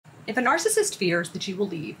If a narcissist fears that you will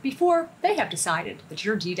leave before they have decided that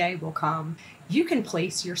your D-Day will come, you can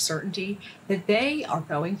place your certainty that they are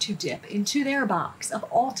going to dip into their box of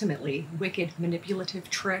ultimately wicked manipulative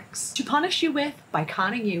tricks to punish you with by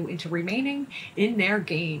conning you into remaining in their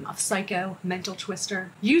game of psycho mental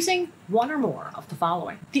twister using one or more of the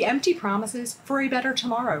following. The empty promises for a better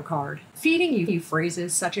tomorrow card, feeding you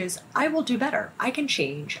phrases such as, I will do better, I can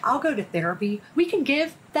change, I'll go to therapy, we can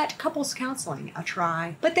give that couples counseling a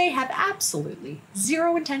try. But they have absolutely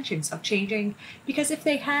zero intentions of changing, because if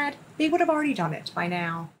they had, they would have already done it by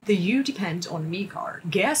now. The you depend on me card,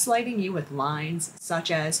 gaslighting you with lines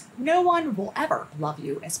such as, no one will ever love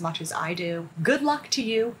you as much as I do, good luck to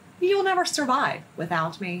you, you'll never survive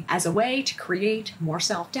without me, as a way to create more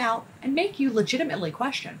self-doubt and make you legitimately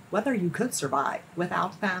question whether you could survive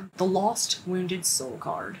without them. The lost, wounded soul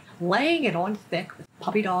card, laying it on thick with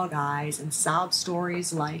puppy dog eyes and sob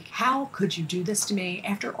stories like, how could you do this to me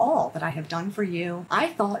after all that I have done for you? I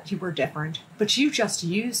thought you were different, but you just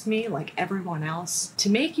used me like everyone else to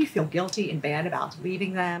make you feel guilty and bad about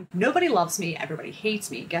leaving them. Nobody loves me, everybody hates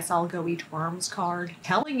me, guess I'll go eat worms card,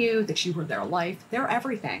 telling you that you were their life, their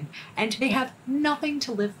everything, and they have nothing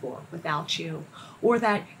to live for without you, or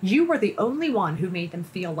that you were the only one who made them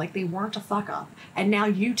feel like they weren't a fuck up, and now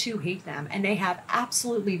you too hate them, and they have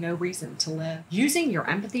absolutely no reason to live. Using your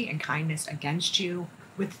empathy and kindness against you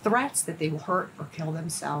with threats that they will hurt or kill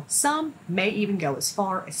themselves. Some may even go as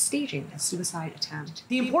far as staging a suicide attempt.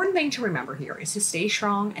 The important thing to remember here is to stay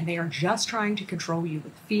strong, and they are just trying to control you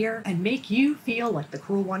with fear and make you feel like the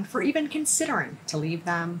cruel one for even considering to leave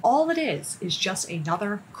them. All it is just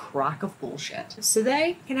another crock of bullshit, so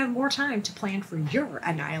they can have more time to plan for your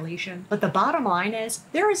annihilation. But the bottom line is,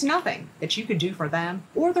 there is nothing that you can do for them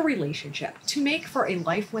or the relationship to make for a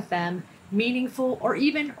life with them meaningful or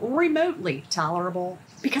even remotely tolerable,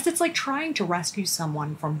 because it's like trying to rescue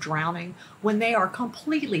someone from drowning when they are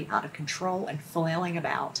completely out of control and flailing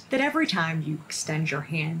about. That every time you extend your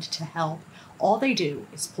hand to help, all they do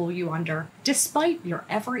is pull you under, despite your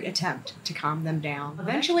every attempt to calm them down.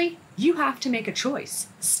 Eventually, you have to make a choice: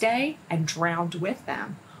 stay and drown with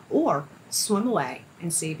them, or swim away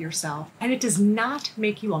and save yourself. And it does not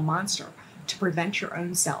make you a monster to prevent your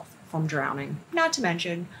own self from drowning. Not to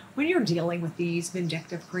mention, when you're dealing with these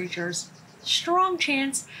vindictive creatures, strong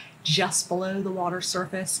chance just below the water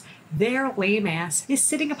surface, their lame ass is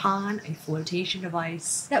sitting upon a flotation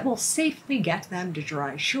device that will safely get them to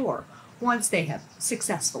dry shore once they have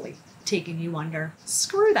successfully taken you under.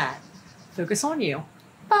 Screw that. Focus on you.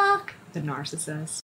 Fuck the narcissist.